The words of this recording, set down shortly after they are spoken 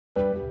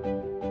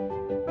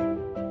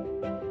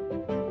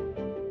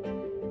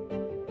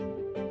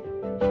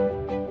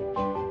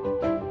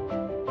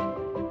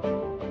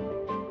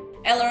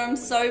I'm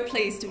so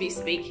pleased to be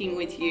speaking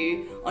with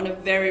you on a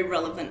very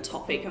relevant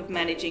topic of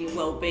managing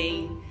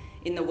well-being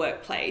in the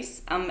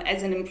workplace.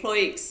 As an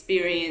employee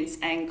experience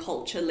and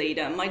culture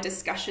leader, my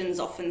discussions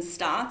often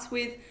start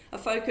with a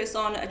focus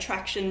on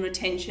attraction,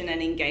 retention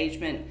and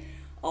engagement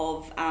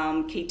of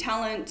key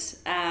talent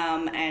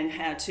and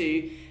how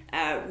to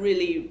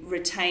really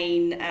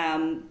retain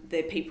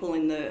the people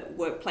in the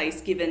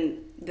workplace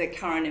given the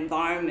current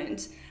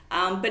environment.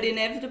 But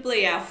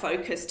inevitably our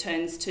focus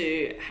turns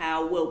to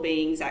how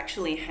well-being is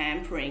actually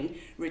hampering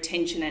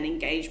retention and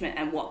engagement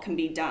and what can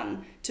be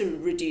done to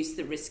reduce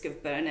the risk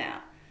of burnout.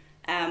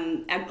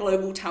 Our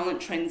Global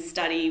Talent Trends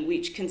study,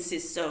 which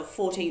consists of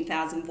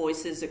 14,000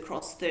 voices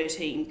across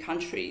 13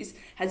 countries,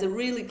 has a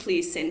really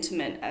clear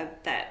sentiment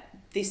that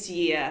this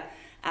year,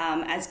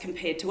 as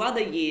compared to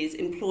other years,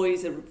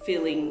 employees are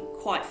feeling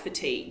quite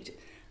fatigued.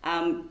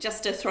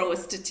 Just to throw a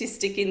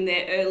statistic in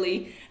there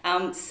early,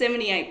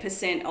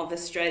 78% of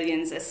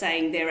Australians are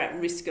saying they're at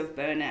risk of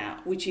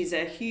burnout, which is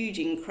a huge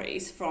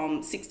increase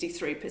from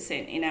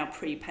 63% in our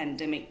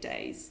pre-pandemic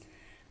days.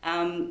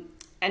 And,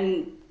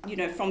 you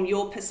know, from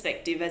your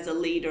perspective as a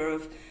leader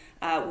of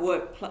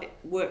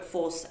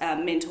workforce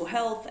mental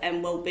health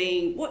and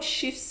well-being, what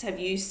shifts have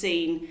you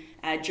seen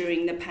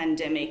during the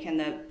pandemic and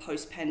the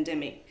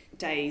post-pandemic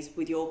days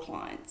with your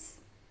clients?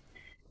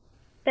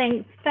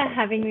 Thanks for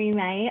having me,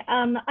 May.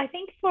 I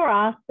think for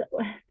us,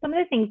 some of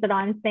the things that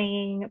I'm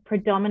seeing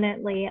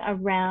predominantly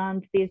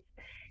around this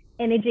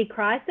energy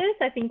crisis,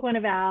 I think one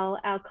of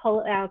our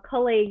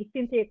colleagues,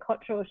 Cynthia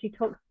Cottrell, she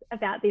talks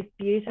about this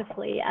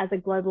beautifully as a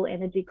global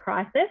energy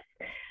crisis.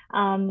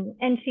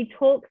 And she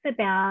talks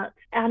about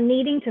our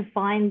needing to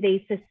find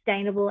these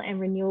sustainable and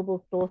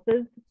renewable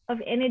sources of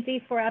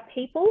energy for our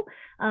people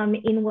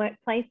in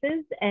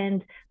workplaces,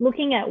 and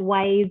looking at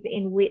ways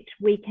in which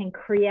we can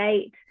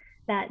create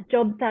that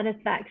job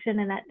satisfaction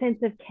and that sense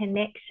of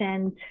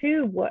connection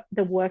to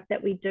the work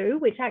that we do,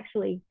 which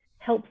actually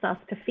helps us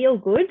to feel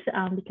good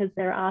because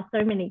there are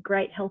so many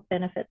great health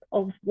benefits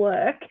of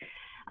work.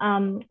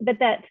 But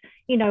that,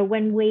 you know,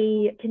 when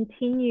we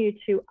continue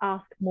to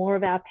ask more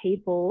of our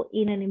people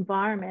in an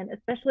environment,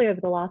 especially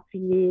over the last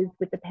few years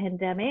with the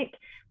pandemic,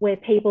 where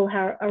people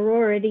are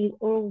already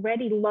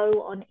low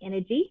on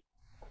energy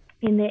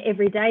in their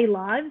everyday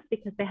lives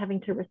because they're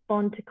having to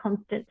respond to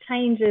constant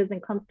changes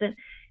and constant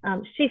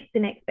shifts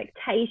in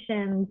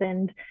expectations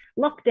and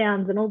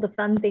lockdowns and all the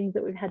fun things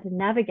that we've had to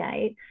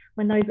navigate,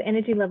 when those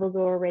energy levels are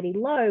already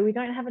low, we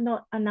don't have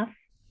enough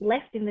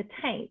left in the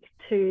tank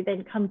to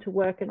then come to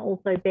work and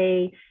also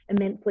be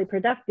immensely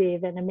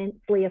productive and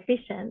immensely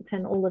efficient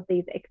and all of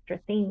these extra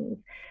things.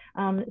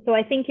 So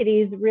I think it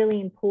is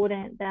really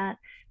important that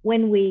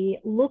when we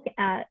look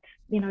at,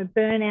 you know,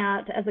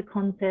 burnout as a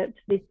concept,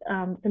 this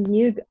some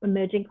new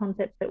emerging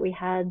concepts that we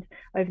had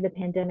over the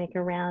pandemic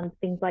around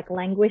things like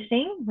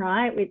languishing,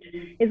 right, which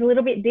is a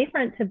little bit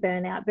different to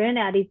burnout.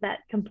 Burnout is that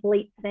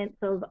complete sense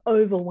of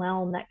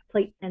overwhelm, that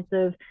complete sense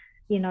of,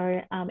 you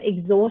know,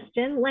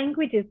 exhaustion.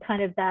 Language is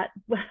kind of that,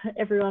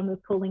 everyone was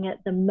calling it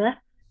the meh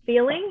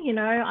feeling, you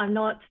know, I'm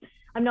not,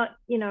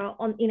 you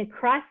know, in a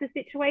crisis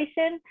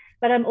situation,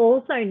 but I'm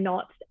also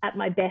not at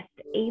my best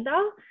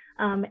either.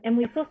 And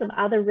we saw some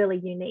other really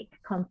unique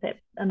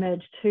concepts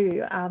emerge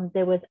too.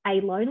 There was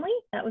lonely,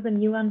 that was a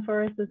new one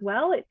for us as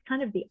well. It's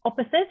kind of the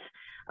opposite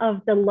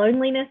of the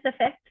loneliness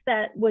effect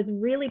that was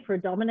really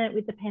predominant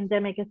with the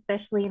pandemic,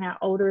 especially in our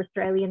older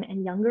Australian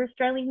and younger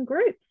Australian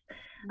groups.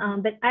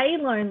 But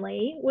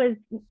lonely was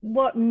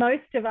what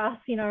most of us,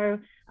 you know,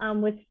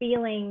 was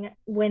feeling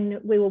when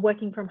we were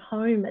working from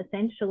home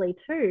essentially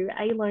too.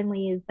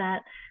 Lonely is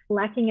that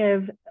lacking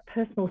of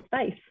personal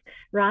space,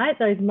 right?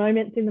 Those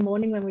moments in the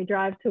morning when we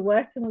drive to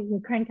work and we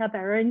can crank up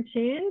our own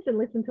tunes and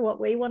listen to what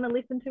we want to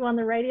listen to on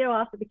the radio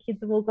after the kids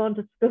have all gone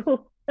to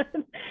school.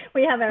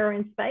 We have our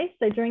own space.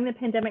 So during the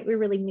pandemic, we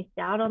really missed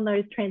out on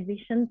those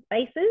transition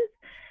spaces.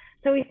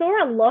 So we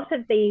saw a lot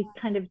of these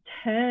kind of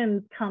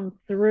terms come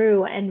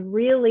through and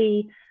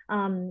really,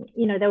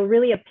 you know, they were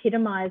really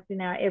epitomized in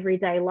our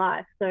everyday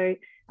life. So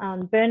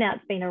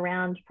burnout's been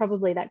around,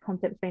 probably that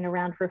concept's been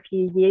around for a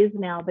few years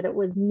now, but it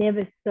was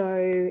never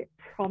so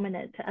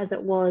prominent as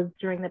it was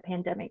during the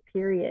pandemic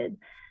period.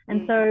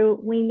 And so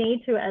we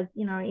need to, as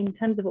you know, in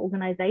terms of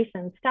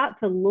organizations, start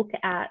to look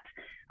at,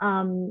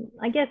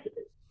 I guess,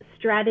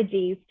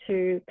 strategies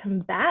to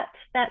combat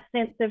that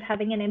sense of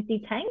having an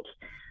empty tank.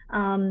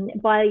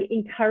 By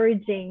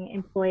encouraging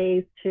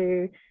employees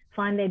to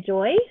find their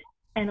joy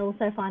and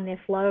also find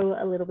their flow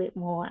a little bit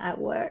more at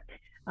work,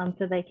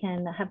 so they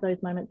can have those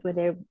moments where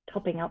they're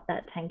topping up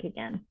that tank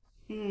again.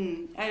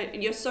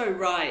 You're so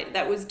right.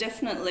 That was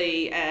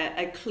definitely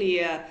a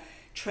clear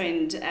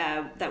trend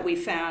that we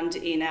found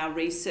in our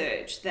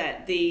research,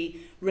 that the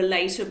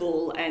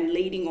relatable and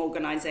leading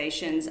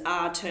organisations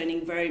are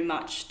turning very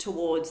much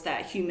towards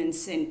that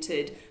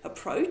human-centred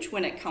approach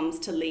when it comes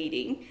to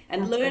leading,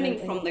 and learning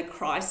from the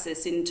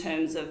crisis in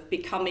terms of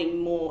becoming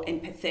more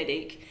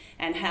empathetic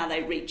and how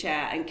they reach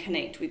out and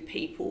connect with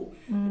people.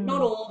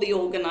 Not all the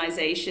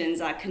organisations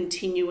are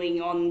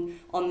continuing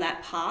on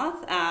that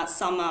path.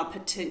 Some are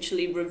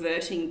potentially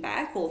reverting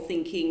back or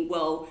thinking,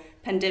 well,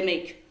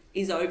 pandemic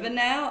is over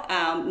now.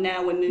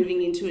 Now we're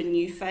moving into a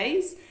new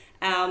phase.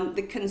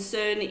 The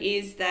concern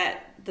is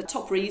that the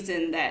top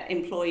reason that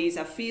employees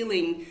are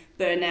feeling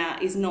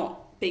burnout is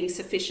not being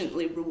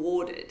sufficiently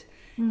rewarded.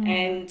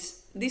 And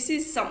this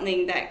is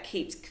something that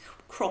keeps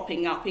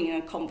cropping up in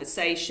a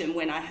conversation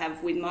when I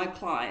have with my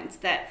clients,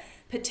 that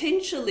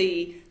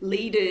potentially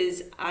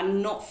leaders are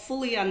not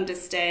fully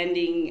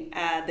understanding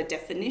the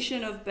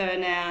definition of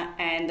burnout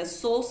and the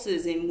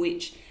sources in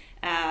which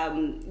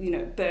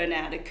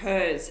burnout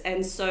occurs.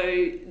 And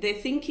so they're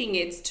thinking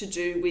it's to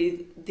do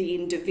with the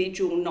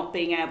individual not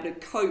being able to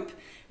cope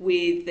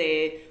with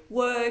their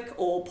work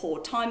or poor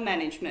time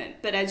management.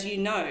 But as you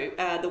know,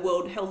 the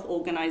World Health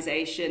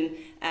Organization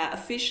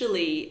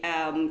officially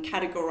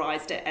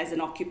categorized it as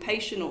an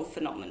occupational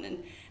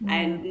phenomenon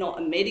and not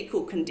a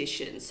medical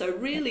condition. So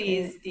really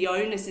is the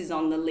onus is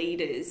on the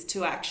leaders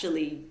to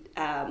actually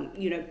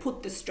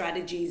put the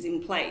strategies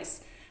in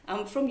place.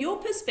 From your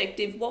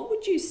perspective, what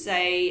would you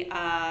say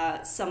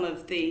are some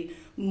of the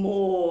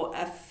more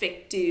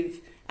effective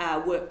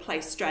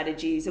workplace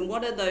strategies, and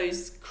what are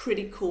those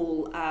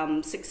critical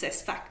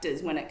success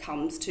factors when it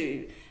comes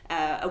to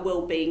a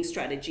well-being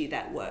strategy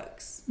that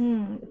works?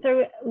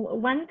 So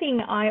one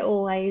thing I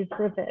always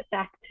revert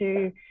back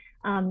to,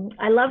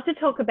 I love to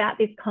talk about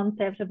this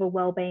concept of a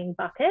well-being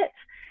bucket.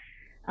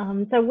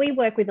 So we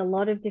work with a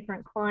lot of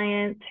different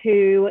clients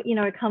who,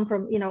 come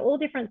from, all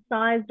different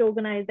sized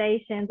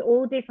organizations,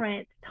 all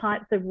different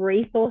types of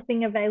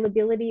resourcing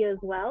availability as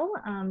well.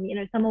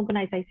 Some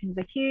organizations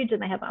are huge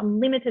and they have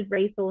unlimited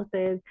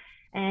resources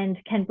and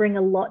can bring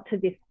a lot to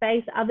this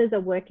space. Others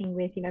are working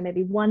with,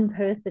 maybe one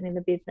person in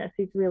the business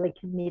who's really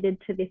committed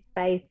to this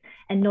space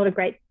and not a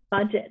great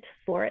budget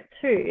for it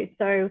too.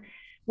 So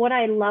what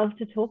I love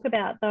to talk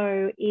about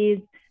though is,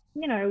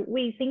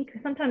 we think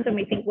sometimes when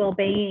we think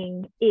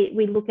well-being,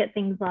 we look at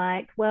things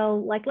like,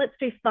 let's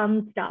do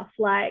fun stuff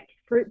like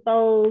fruit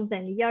bowls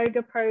and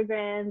yoga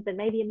programs and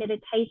maybe a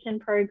meditation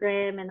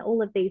program and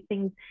all of these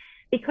things,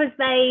 because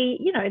they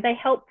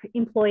help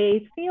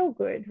employees feel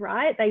good,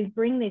 right? They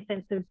bring this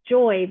sense of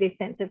joy, this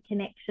sense of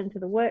connection to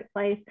the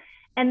workplace.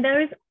 And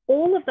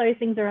all of those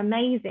things are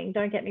amazing.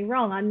 Don't get me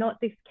wrong. I'm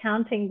not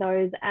discounting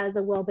those as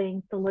a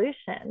well-being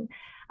solution.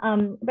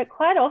 But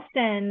quite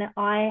often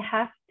I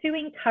have to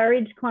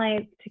encourage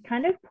clients to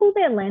kind of pull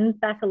their lens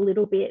back a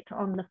little bit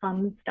on the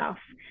fun stuff.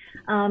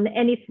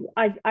 And if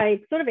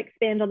I sort of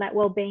expand on that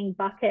well-being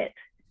bucket,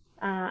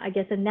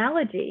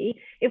 analogy,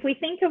 if we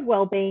think of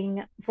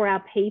well-being for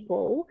our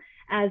people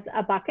as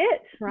a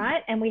bucket,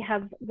 right? And we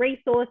have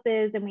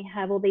resources and we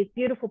have all these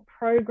beautiful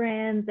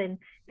programs and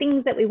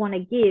things that we want to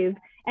give.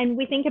 And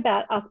we think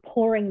about us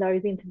pouring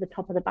those into the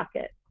top of the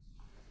bucket.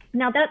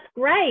 Now that's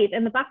great.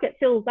 And the bucket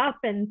fills up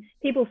and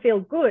people feel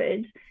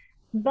good.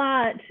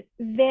 But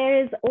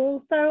there's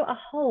also a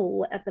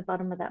hole at the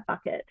bottom of that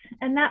bucket.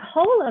 And that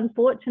hole,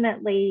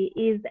 unfortunately,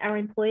 is our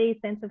employees'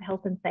 sense of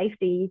health and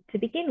safety to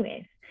begin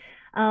with.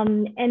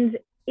 And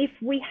if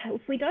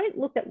we don't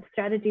look at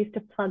strategies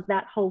to plug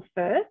that hole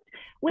first,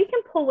 we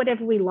can pour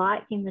whatever we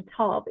like in the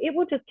top. It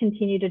will just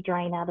continue to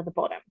drain out of the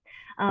bottom.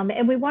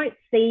 And we won't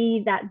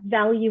see that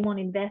value on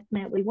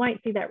investment. We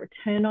won't see that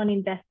return on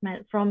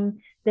investment from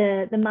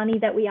the money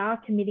that we are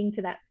committing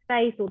to that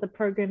space or the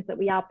programs that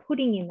we are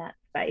putting in that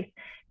space.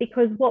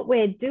 Because what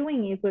we're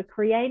doing is we're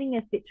creating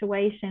a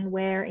situation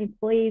where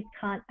employees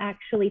can't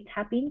actually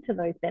tap into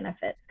those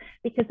benefits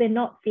because they're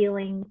not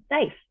feeling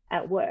safe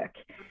at work.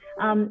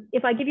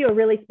 If I give you a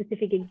really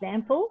specific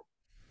example,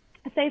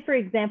 say, for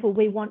example,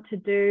 we want to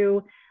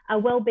do a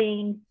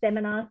wellbeing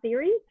seminar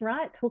series,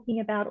 right? Talking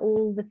about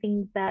all the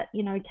things that,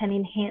 can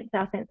enhance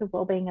our sense of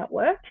wellbeing at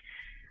work.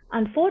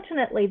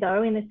 Unfortunately,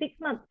 though, in the 6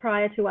 months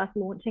prior to us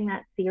launching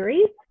that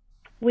series,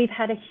 we've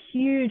had a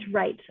huge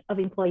rate of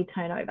employee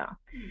turnover.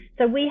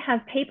 So we have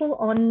people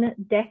on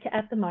deck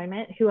at the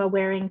moment who are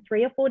wearing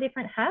 3 or 4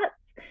 different hats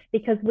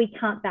because we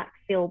can't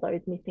backfill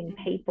those missing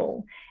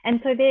people. And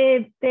so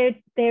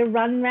they're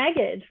run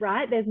ragged,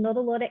 right? There's not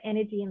a lot of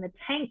energy in the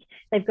tank.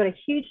 They've got a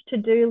huge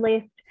to-do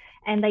list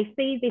and they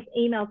see this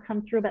email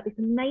come through about this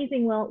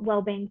amazing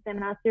wellbeing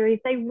seminar series.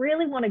 They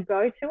really want to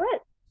go to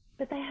it,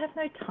 but they have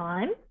no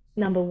time,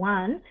 number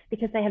one,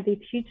 because they have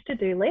these huge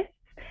to-do lists.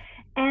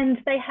 And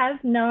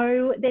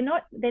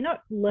they're not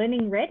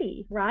learning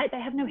ready, right?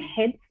 They have no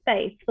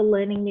headspace for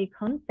learning new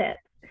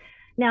concepts.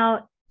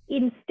 Now,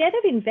 instead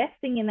of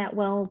investing in that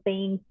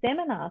wellbeing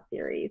seminar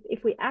series,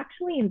 if we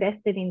actually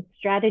invested in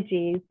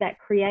strategies that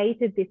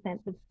created this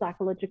sense of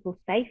psychological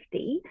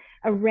safety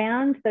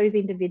around those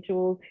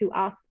individuals who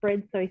are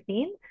spread so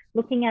thin,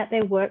 looking at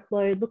their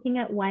workload, looking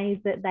at ways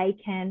that they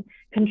can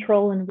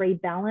control and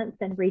rebalance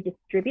and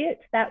redistribute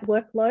that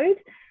workload,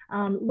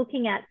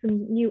 looking at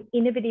some new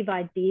innovative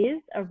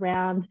ideas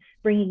around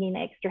bringing in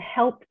extra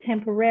help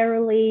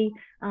temporarily,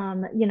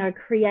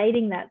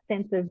 creating that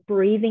sense of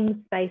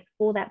breathing space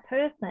for that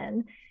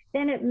person,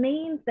 then it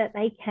means that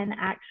they can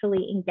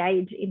actually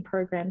engage in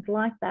programs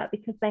like that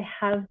because they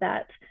have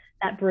that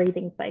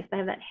breathing space, they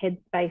have that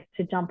headspace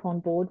to jump on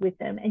board with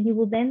them. And you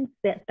will then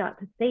start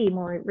to see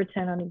more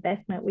return on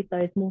investment with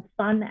those more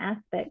fun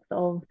aspects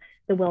of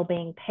the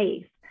wellbeing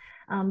piece.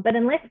 But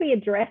unless we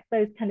address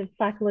those kind of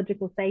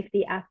psychological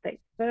safety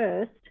aspects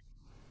first,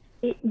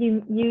 it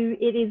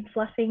is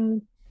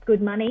flushing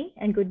good money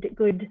and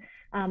good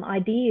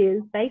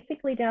ideas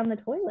basically down the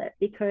toilet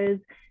because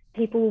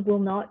people will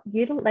not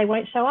they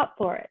won't show up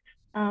for it.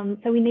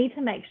 So we need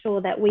to make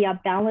sure that we are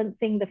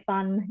balancing the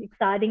fun,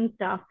 exciting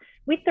stuff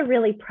with the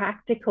really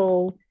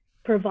practical,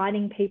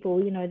 providing people,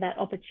 that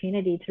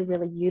opportunity to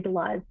really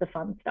utilize the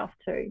fun stuff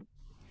too.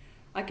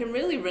 I can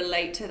really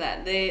relate to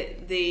that.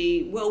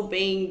 The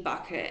well-being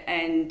bucket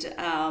and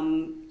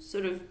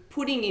sort of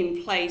putting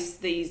in place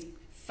these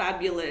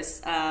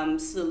fabulous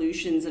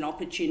solutions and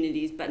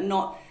opportunities, but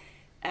not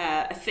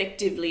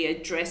effectively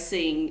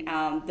addressing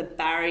the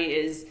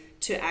barriers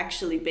to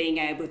actually being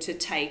able to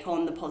take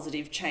on the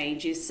positive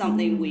change is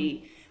something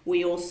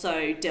we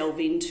also delve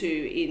into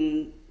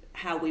in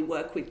how we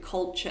work with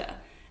culture.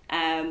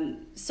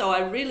 So I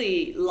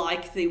really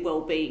like the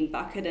well-being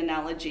bucket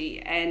analogy,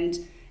 and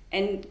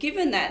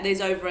given that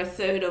there's over a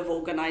third of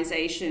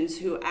organisations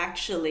who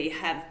actually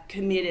have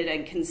committed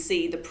and can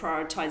see the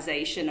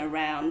prioritisation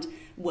around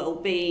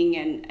well-being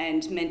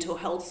and mental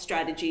health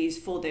strategies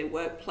for their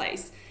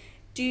workplace,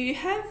 do you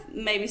have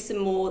maybe some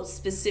more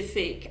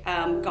specific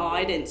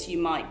guidance you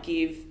might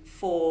give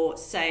for,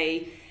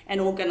 say, an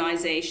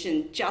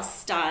organisation just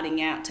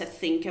starting out to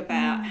think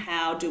about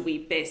how do we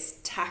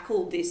best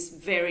tackle this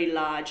very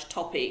large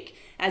topic,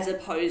 as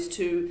opposed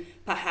to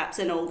perhaps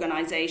an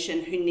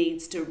organisation who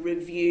needs to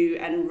review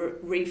and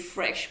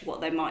refresh what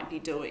they might be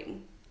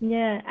doing?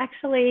 Yeah,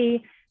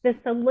 actually, the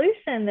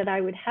solution that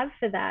I would have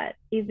for that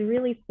is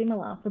really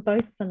similar for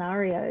both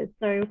scenarios.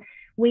 So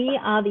we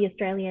are the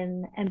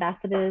Australian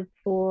ambassadors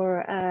for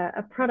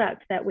a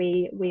product that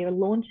we are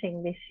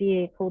launching this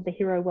year called the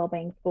Hero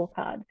Wellbeing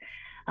Scorecard.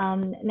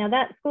 Now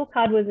that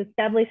scorecard was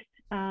established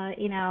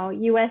in our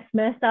US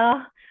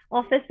Mercer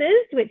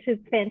offices, which is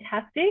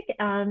fantastic.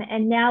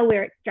 And now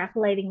we're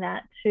extrapolating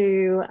that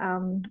to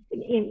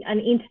an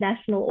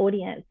international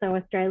audience. So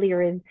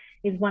Australia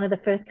is one of the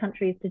first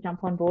countries to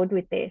jump on board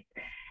with this.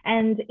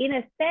 And in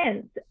a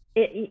sense,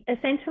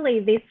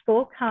 essentially this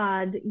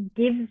scorecard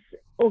gives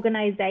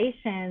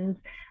organizations,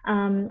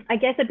 I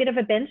guess, a bit of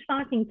a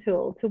benchmarking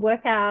tool to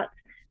work out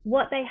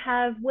what they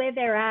have, where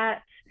they're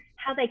at,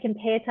 how they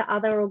compare to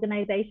other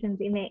organizations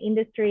in their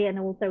industry and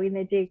also in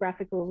their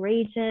geographical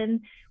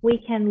region. We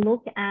can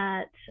look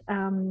at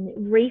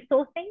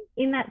resourcing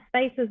in that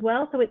space as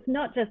well. So it's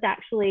not just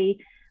actually,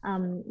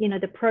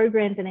 the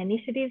programs and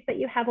initiatives that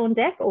you have on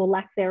deck or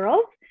lack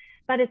thereof,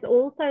 but it's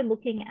also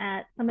looking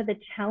at some of the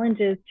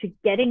challenges to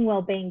getting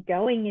wellbeing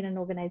going in an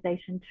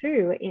organization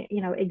too.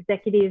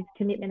 Executive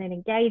commitment and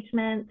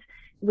engagement.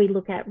 We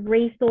look at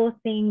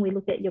resourcing, we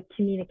look at your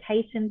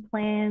communication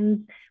plans,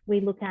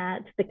 we look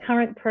at the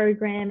current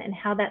program and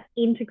how that's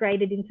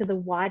integrated into the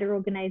wider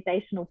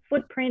organizational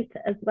footprint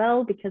as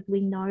well, because we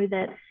know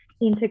that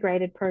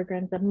integrated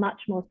programs are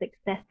much more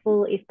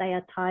successful if they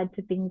are tied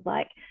to things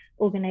like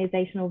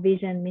organizational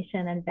vision,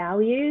 mission, and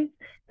values.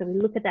 So we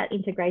look at that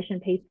integration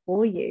piece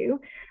for you.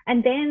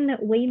 And then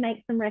we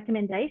make some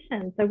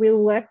recommendations. So we'll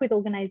work with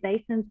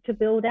organizations to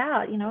build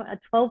out, a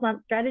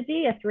 12-month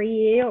strategy, a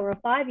 3-year or a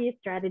 5-year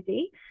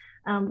strategy.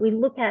 We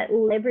look at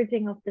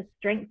leveraging off the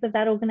strengths of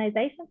that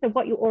organization, so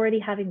what you already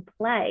have in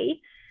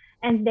play.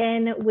 And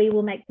then we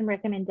will make some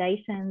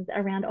recommendations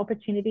around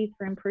opportunities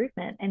for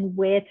improvement and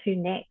where to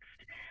next.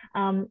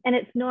 And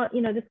it's not,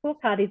 the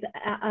scorecard is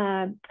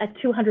a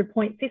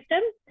 200-point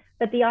system,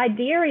 but the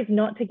idea is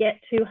not to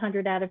get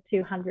 200 out of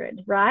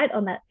 200, right,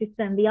 on that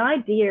system. The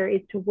idea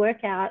is to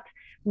work out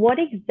what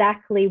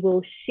exactly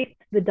will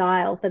shift the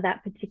dial for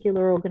that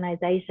particular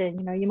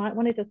organization. You might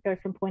want to just go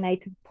from point A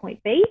to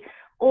point B,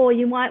 or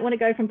you might want to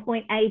go from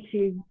point A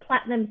to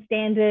platinum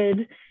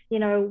standard,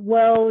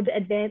 world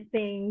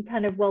advancing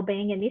kind of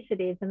wellbeing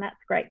initiatives, and that's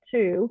great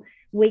too.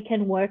 We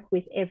can work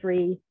with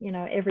every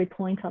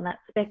point on that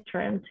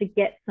spectrum to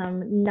get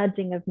some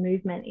nudging of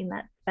movement in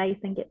that space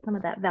and get some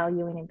of that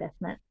value and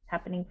investment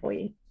happening for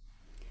you.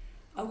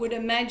 I would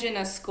imagine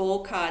a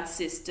scorecard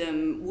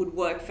system would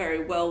work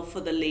very well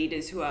for the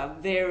leaders who are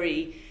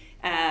very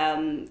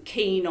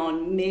keen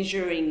on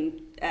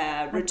measuring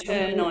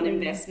return on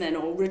investment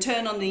or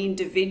return on the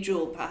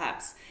individual,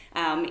 perhaps,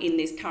 in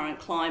this current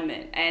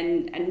climate,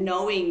 and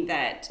knowing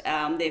that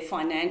their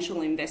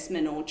financial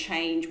investment or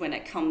change when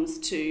it comes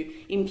to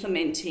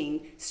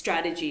implementing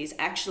strategies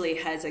actually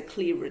has a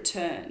clear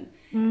return.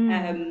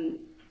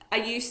 Are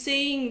you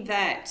seeing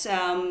that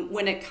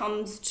when it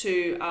comes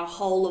to a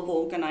whole of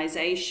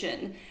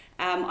organisation,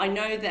 I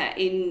know that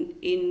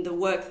in the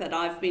work that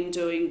I've been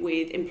doing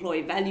with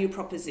employee value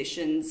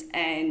propositions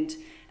and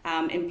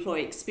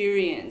employee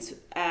experience,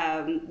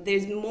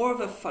 there's more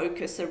of a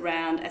focus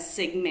around a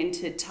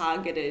segmented,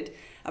 targeted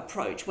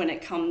approach when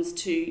it comes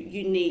to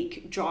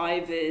unique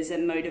drivers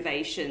and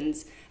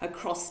motivations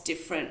across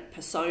different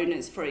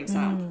personas, for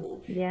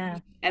example. Yeah.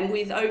 And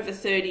with over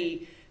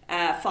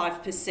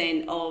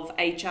 35% of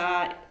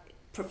HR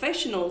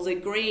professionals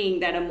agreeing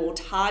that a more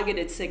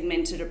targeted,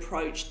 segmented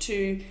approach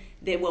to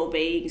their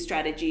well-being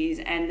strategies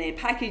and their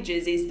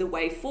packages is the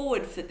way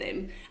forward for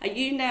them. Are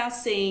you now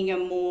seeing a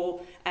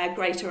more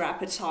greater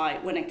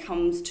appetite when it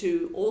comes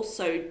to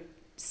also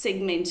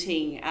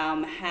segmenting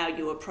how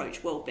you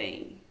approach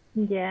well-being?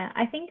 Yeah,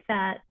 I think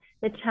that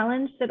the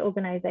challenge that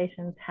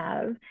organizations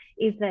have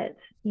is that,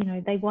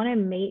 they want to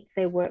meet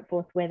their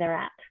workforce where they're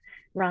at,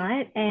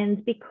 right?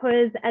 And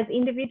because as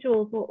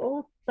individuals, we're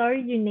all so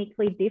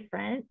uniquely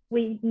different,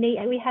 we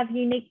have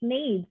unique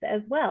needs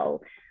as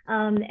well.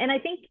 And I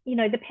think,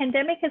 the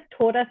pandemic has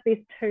taught us this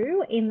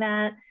too, in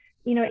that,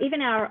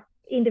 even our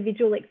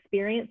individual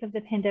experience of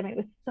the pandemic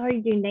was so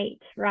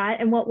unique, right?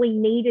 And what we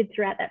needed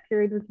throughout that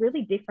period was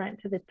really different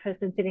to the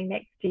person sitting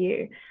next to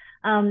you.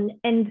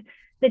 And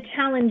the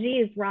challenge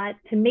is, right,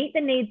 to meet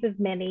the needs of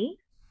many,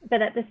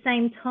 but at the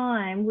same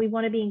time, we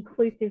want to be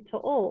inclusive to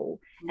all.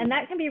 And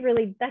that can be a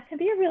really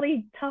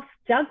tough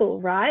juggle,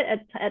 right,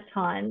 at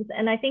times.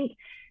 And I think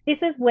this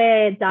is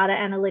where data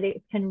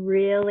analytics can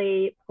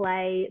really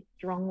play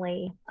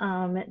strongly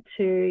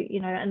to,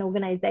 an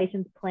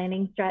organization's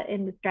planning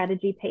and the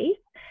strategy piece.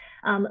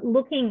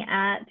 Looking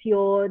at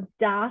your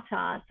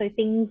data, so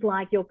things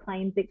like your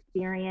claims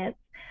experience,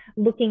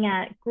 looking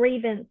at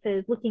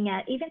grievances, looking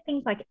at even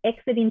things like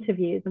exit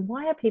interviews and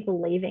why are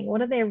people leaving?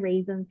 What are their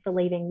reasons for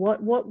leaving?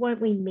 What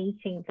weren't we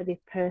meeting for this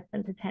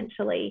person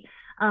potentially?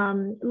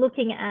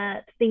 Looking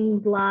at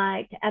things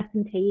like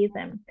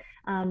absenteeism,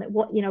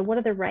 what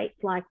are the rates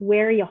like?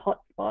 Where are your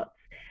hotspots?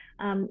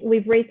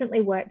 We've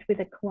recently worked with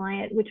a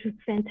client, which was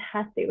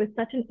fantastic. It was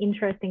such an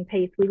interesting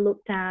piece. We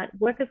looked at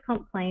workers'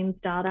 comp claims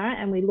data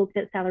and we looked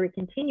at salary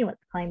continuance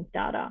claims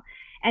data.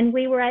 And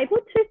we were able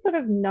to sort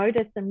of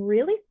notice some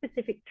really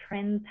specific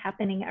trends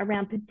happening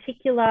around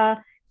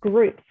particular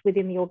groups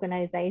within the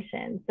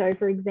organization. So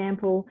for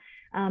example,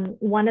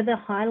 one of the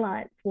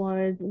highlights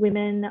was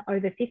women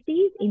over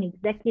 50s in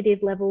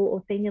executive level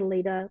or senior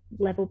leader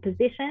level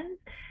positions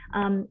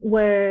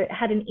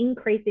had an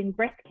increase in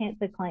breast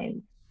cancer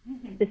claims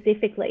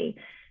specifically.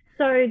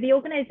 So the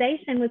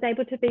organisation was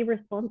able to be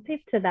responsive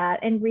to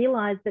that and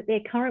realise that their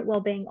current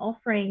wellbeing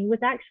offering was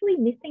actually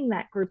missing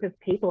that group of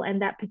people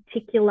and that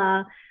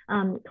particular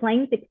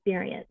claims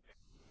experience.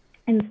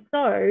 And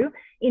so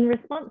in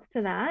response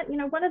to that,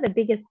 one of the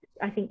biggest,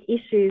 I think,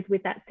 issues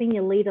with that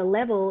senior leader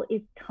level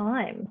is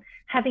time,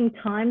 having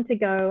time to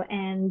go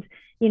and,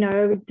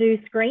 do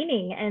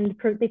screening and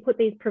they put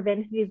these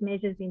preventative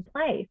measures in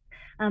place.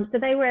 So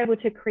they were able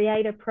to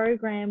create a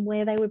program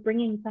where they were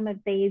bringing some of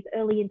these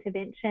early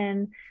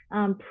intervention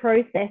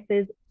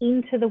processes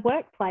into the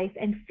workplace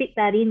and fit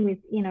that in with,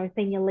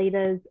 senior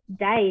leaders'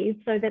 days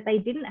so that they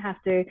didn't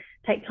have to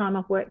take time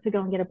off work to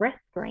go and get a breast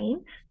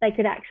screen. They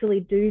could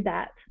actually do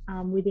that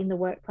within the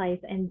workplace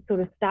and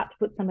sort of start to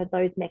put some of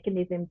those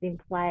mechanisms in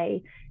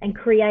play and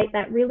create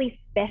that really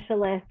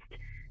specialist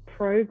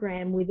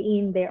program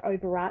within their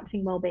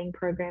overarching wellbeing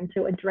program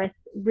to address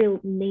real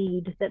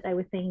need that they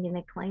were seeing in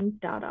their claims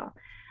data.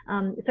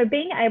 So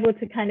being able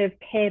to kind of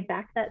pare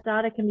back that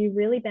data can be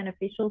really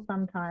beneficial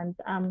sometimes.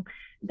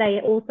 They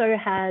also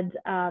had,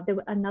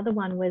 another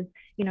one was,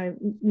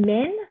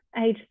 men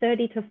aged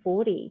 30 to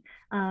 40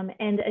 and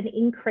an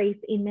increase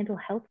in mental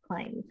health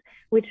claims,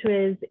 which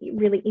was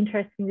really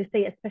interesting to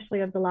see,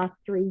 especially over the last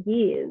 3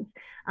 years.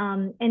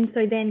 And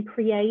so then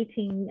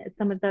creating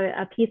some of the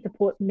peer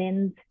support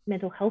men's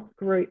mental health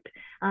group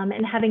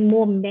and having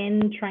more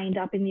men trained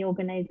up in the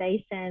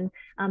organisation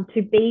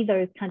to be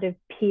those kind of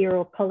peer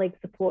or colleague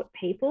support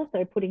people.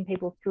 So putting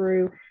people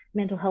through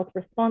mental health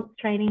response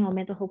training or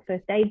mental health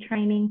first aid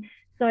training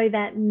so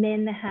that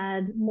men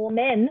had more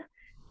men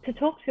to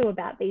talk to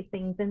about these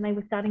things, and they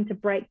were starting to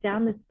break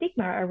down the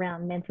stigma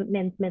around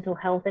men's mental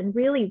health and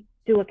really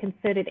do a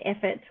concerted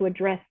effort to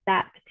address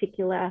that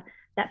particular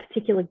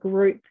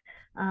group,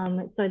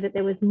 so that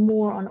there was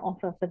more on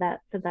offer for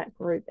that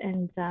group.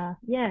 And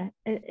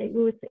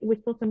we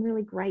saw some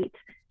really great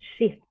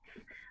shifts.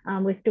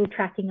 We're still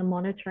tracking and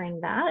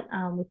monitoring that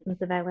with some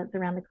surveillance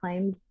around the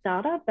claims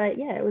data, but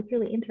yeah, it was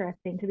really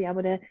interesting to be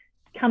able to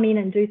come in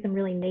and do some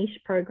really niche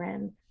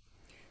programs.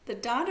 The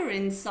data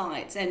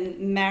insights and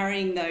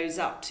marrying those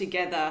up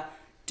together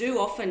do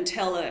often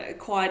tell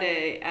quite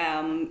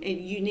a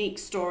unique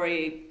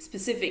story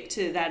specific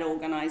to that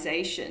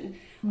organisation.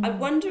 I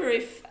wonder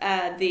if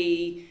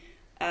the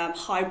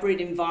hybrid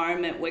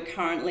environment we're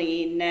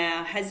currently in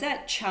now, has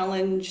that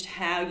challenged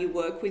how you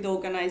work with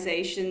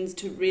organisations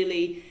to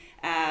really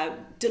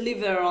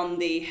deliver on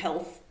the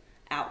health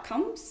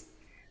outcomes?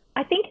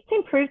 I think it's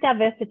improved our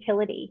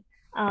versatility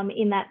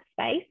in that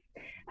space.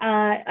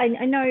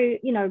 I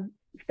know,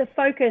 the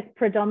focus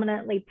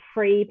predominantly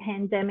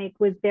pre-pandemic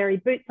was very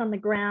boots on the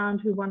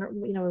ground. We want to,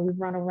 we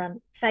want to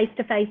run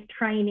face-to-face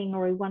training,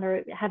 or we want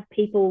to have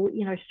people,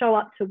 show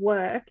up to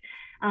work.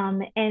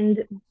 And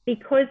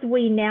because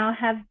we now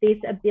have this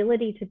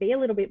ability to be a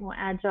little bit more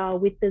agile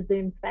with the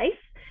Zoom space,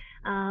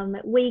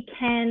 we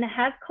can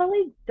have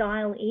colleagues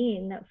dial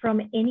in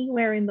from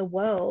anywhere in the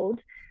world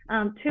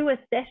to a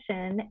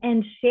session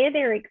and share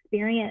their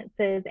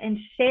experiences and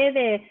share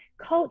their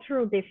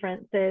cultural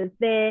differences,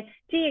 their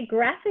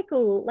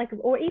geographical,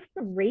 or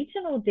even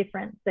regional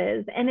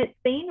differences. And it's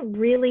been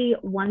really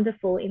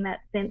wonderful in that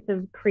sense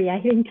of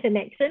creating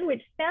connection,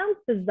 which sounds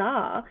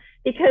bizarre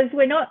because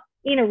we're not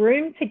in a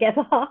room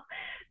together.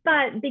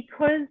 But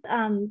because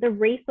the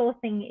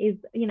resourcing is,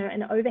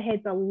 and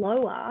overheads are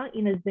lower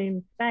in a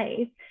Zoom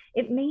space,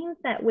 it means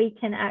that we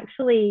can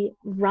actually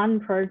run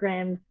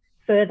programs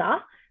further,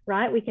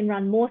 right? We can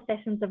run more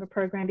sessions of a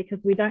program because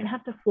we don't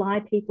have to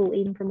fly people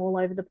in from all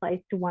over the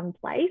place to one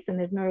place, and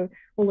there's no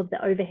all of the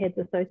overheads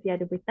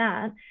associated with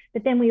that.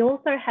 But then we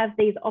also have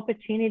these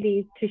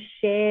opportunities to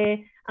share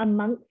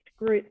amongst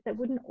groups that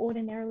wouldn't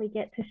ordinarily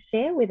get to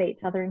share with each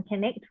other and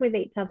connect with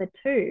each other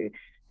too.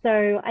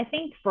 So I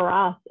think for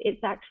us,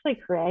 it's actually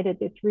created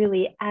this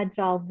really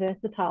agile,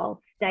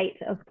 versatile state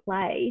of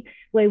play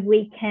where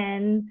we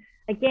can,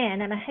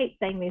 again, and I hate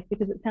saying this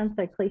because it sounds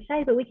so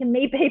cliche, but we can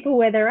meet people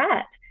where they're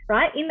at,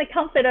 right? In the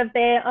comfort of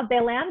their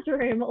lounge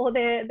room or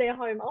their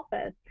home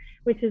office,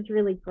 which is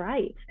really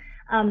great.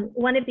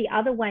 One of the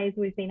other ways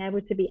we've been able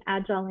to be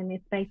agile in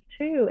this space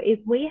too is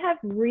we have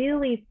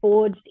really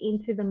forged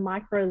into the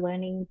micro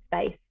learning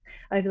space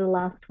over the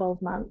last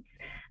 12 months.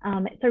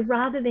 So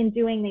rather than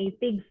doing these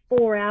big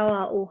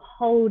 4-hour or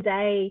whole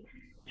day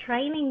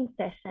training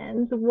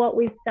sessions, what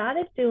we've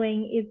started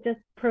doing is just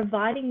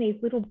providing these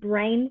little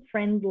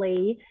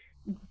brain-friendly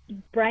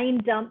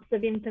brain dumps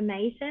of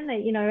information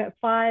that,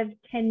 5-10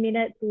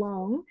 minutes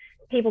long.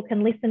 People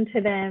can listen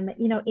to them,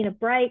 in a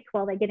break,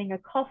 while they're getting a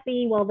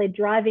coffee, while they're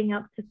driving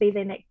up to see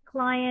their next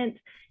client,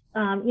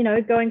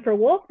 going for a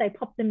walk. They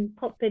pop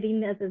it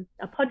in as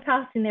a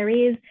podcast in their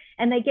ears,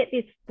 and they get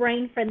this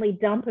brain-friendly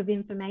dump of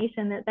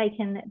information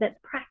that's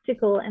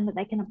practical and that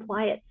they can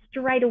apply it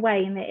straight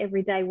away in their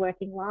everyday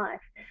working life.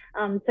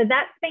 So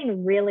that's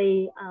been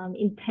really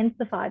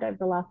intensified over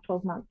the last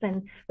 12 months,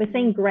 and we're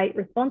seeing great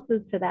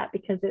responses to that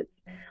because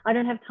I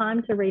don't have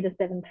time to read a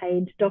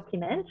 7-page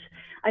document.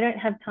 I don't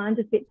have time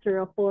to sit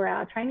through a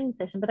 4-hour training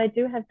session, but I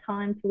do have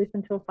time to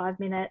listen to a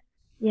 5-minute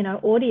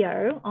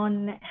audio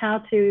on how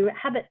to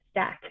habit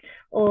stack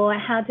or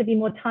how to be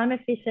more time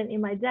efficient in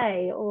my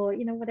day, or,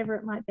 whatever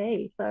it might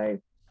be. So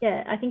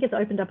yeah, I think it's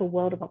opened up a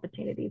world of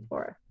opportunities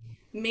for us.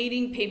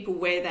 Meeting people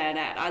where they're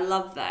at. I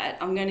love that.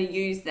 I'm going to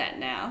use that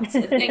now.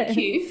 So thank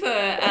you for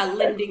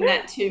lending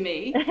that to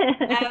me.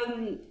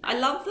 I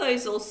love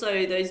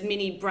those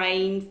mini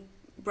brain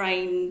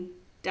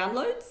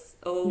downloads.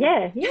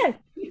 Yeah.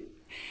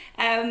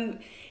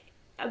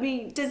 I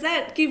mean, does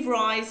that give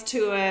rise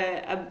to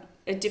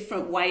a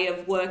different way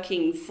of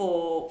working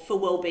for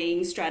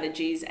well-being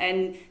strategies?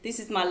 And this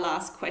is my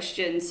last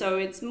question. So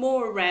it's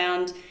more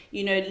around,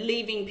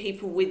 leaving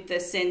people with the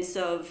sense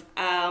of,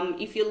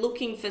 if you're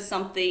looking for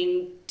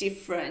something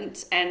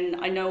different, and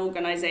I know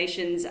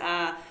organizations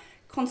are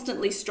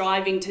constantly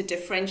striving to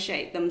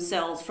differentiate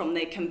themselves from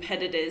their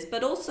competitors,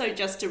 but also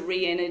just to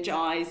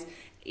re-energize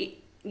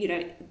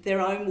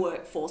their own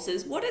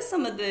workforces. What are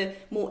some of the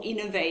more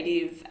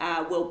innovative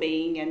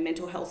well-being and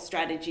mental health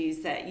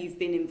strategies that you've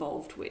been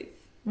involved with?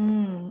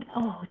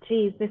 Oh,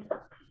 geez, there's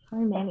so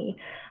many.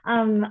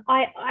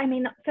 I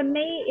mean, for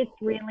me, it's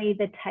really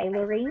the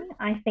tailoring,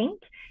 I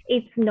think.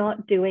 It's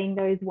not doing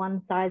those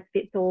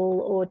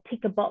one-size-fits-all or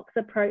tick-a-box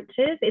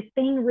approaches. It's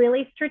being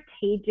really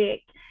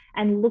strategic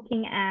and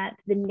looking at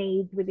the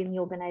needs within the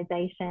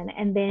organization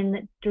and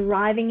then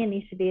driving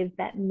initiatives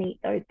that meet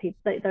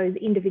those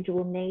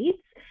individual needs.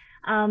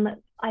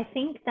 I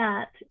think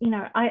that,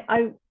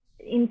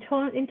 in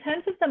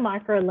terms of the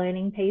micro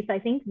learning piece, I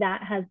think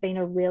that has been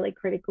a really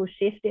critical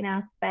shift in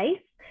our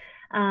space.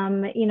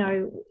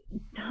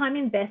 Time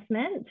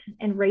investment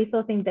and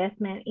resource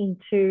investment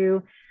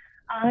into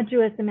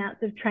arduous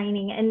amounts of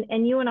training.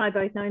 And you and I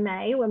both know,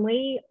 May, when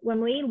we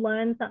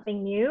learn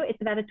something new,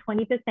 it's about a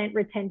 20%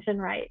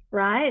 retention rate,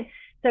 right?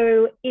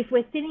 So if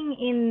we're sitting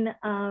in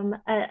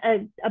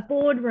a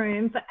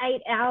boardroom for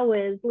 8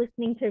 hours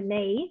listening to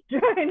me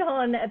drone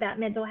on about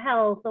mental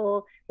health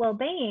or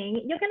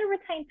well-being, you're going to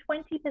retain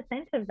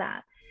 20% of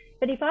that.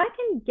 But if I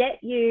can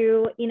get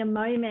you in a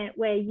moment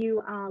where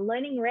you are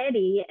learning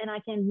ready and I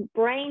can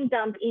brain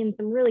dump in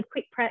some really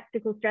quick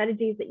practical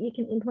strategies that you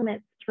can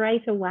implement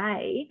straight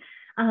away,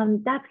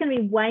 that's going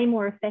to be way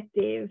more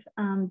effective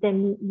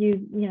than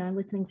you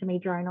listening to me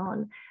drone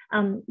on.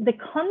 The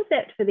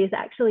concept for this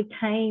actually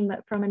came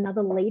from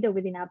another leader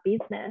within our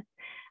business.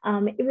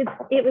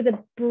 It was a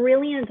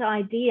brilliant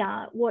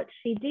idea. What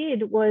she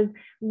did was,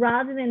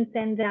 rather than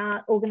send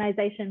out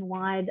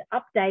organization-wide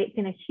updates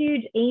in a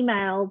huge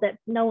email that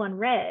no one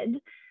read,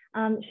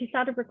 she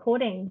started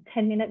recording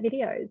 10-minute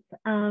videos.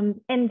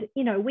 And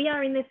we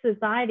are in this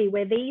society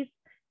where these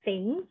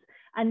things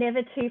are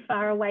never too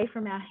far away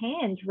from our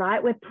hands,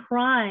 right? We're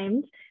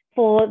primed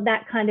for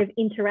that kind of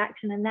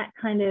interaction and that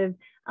kind of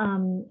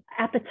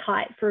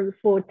appetite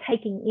for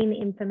taking in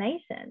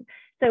information.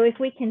 So if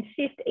we can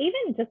shift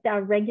even just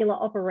our regular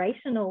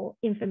operational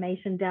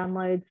information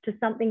downloads to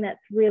something that's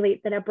really,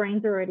 that our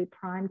brains are already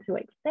primed to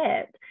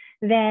accept,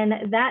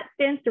 then that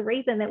stands to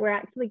reason that we're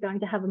actually going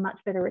to have a much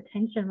better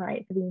retention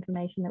rate for the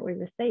information that we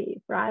receive,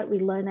 right? We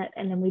learn it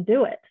and then we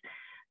do it.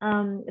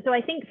 So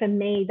I think for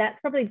me, that's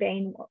probably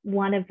been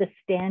one of the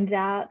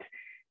standout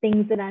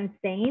things that I'm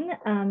seeing.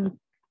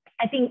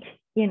 I think,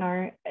 you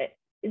know,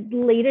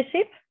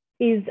 leadership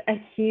is a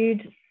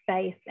huge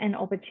space and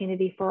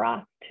opportunity for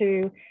us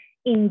to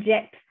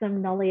inject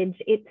some knowledge.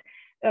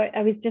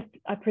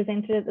 I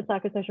presented at the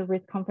Psychosocial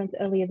Risk Conference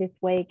earlier this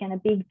week, and a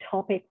big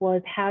topic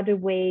was how do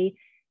we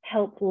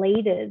help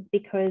leaders,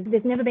 because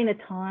there's never been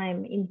a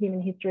time in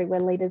human history where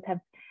leaders have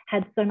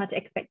had so much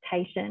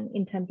expectation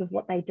in terms of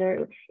what they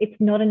do. It's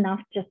not enough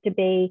just to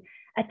be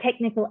a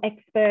technical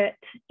expert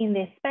in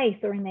their space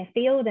or in their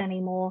field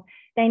anymore.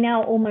 They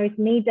now almost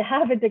need to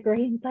have a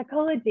degree in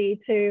psychology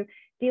to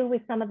deal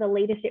with some of the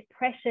leadership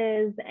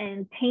pressures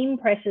and team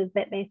pressures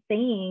that they're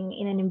seeing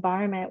in an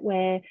environment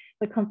where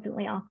we're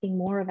constantly asking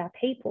more of our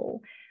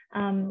people.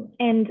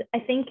 And I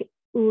think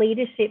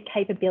leadership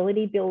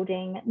capability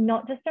building,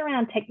 not just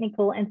around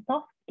technical and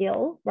soft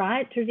skills,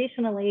 right?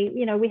 Traditionally,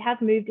 you know, we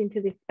have moved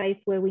into this space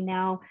where we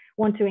now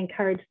want to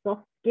encourage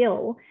soft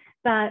skill,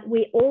 but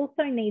we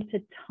also need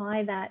to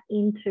tie that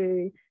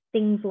into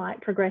things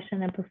like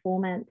progression and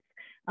performance.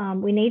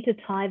 We need to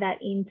tie that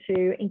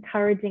into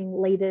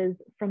encouraging leaders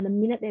from the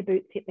minute their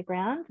boots hit the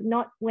ground,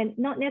 not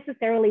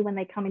necessarily when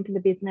they come into the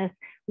business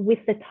with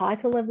the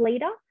title of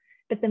leader,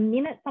 but the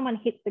minute someone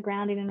hits the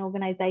ground in an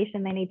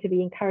organization, they need to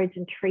be encouraged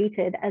and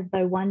treated as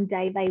though one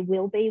day they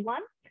will be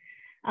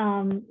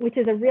one, which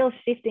is a real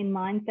shift in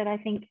mindset, I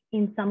think,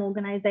 in some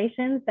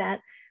organizations, that,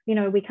 you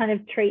know, we kind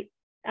of treat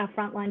our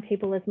frontline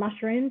people as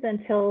mushrooms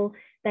until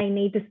they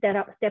need to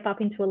step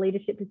up into a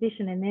leadership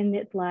position. And then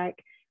it's like,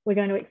 we're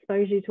going to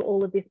expose you to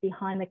all of this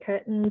behind the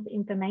curtains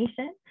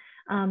information.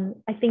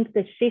 I think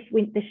the shift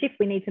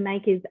we need to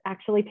make is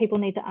actually people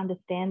need to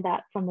understand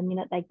that from the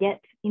minute they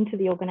get into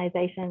the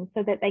organization,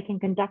 so that they can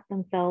conduct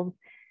themselves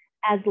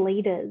as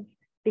leaders,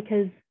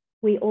 because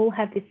we all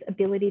have this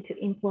ability to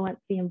influence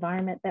the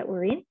environment that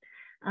we're in.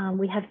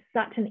 We have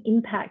such an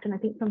impact, and I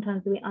think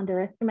sometimes we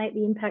underestimate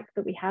the impact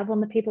that we have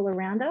on the people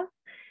around us.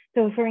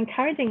 So if we're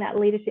encouraging that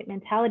leadership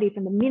mentality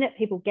from the minute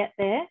people get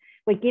there,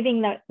 we're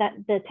giving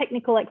the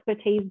technical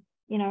expertise,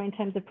 you know, in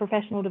terms of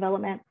professional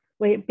development,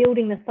 we're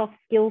building the soft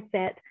skill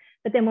set,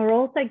 but then we're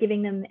also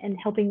giving them and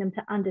helping them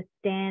to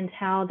understand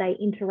how they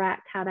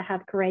interact, how to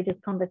have courageous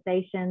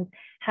conversations,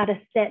 how to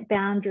set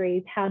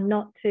boundaries, how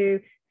not to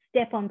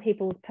step on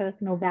people's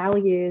personal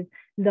values,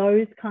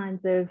 those kinds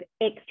of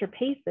extra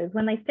pieces.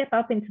 When they step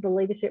up into the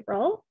leadership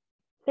role,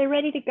 they're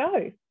ready to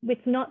go.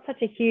 It's not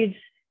such a huge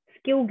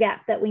skill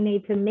gap that we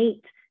need to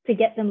meet to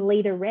get them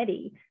leader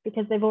ready,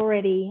 because they've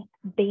already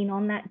been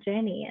on that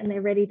journey and they're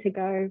ready to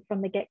go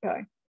from the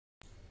get-go.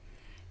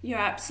 You're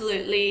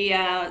absolutely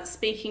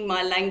speaking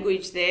my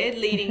language there.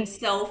 Leading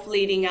self,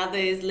 leading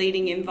others,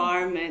 leading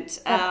environment,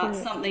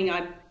 something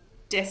I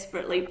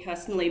desperately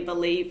personally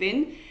believe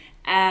in.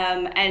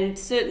 And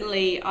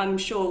certainly I'm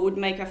sure would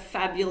make a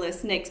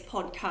fabulous next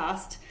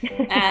podcast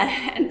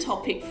and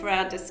topic for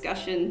our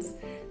discussions.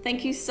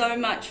 Thank you so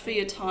much for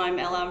your time,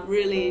 Ella.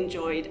 Really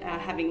enjoyed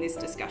having this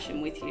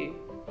discussion with you.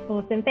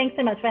 Awesome. Thanks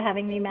so much for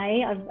having me,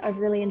 May. I've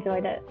really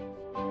enjoyed it.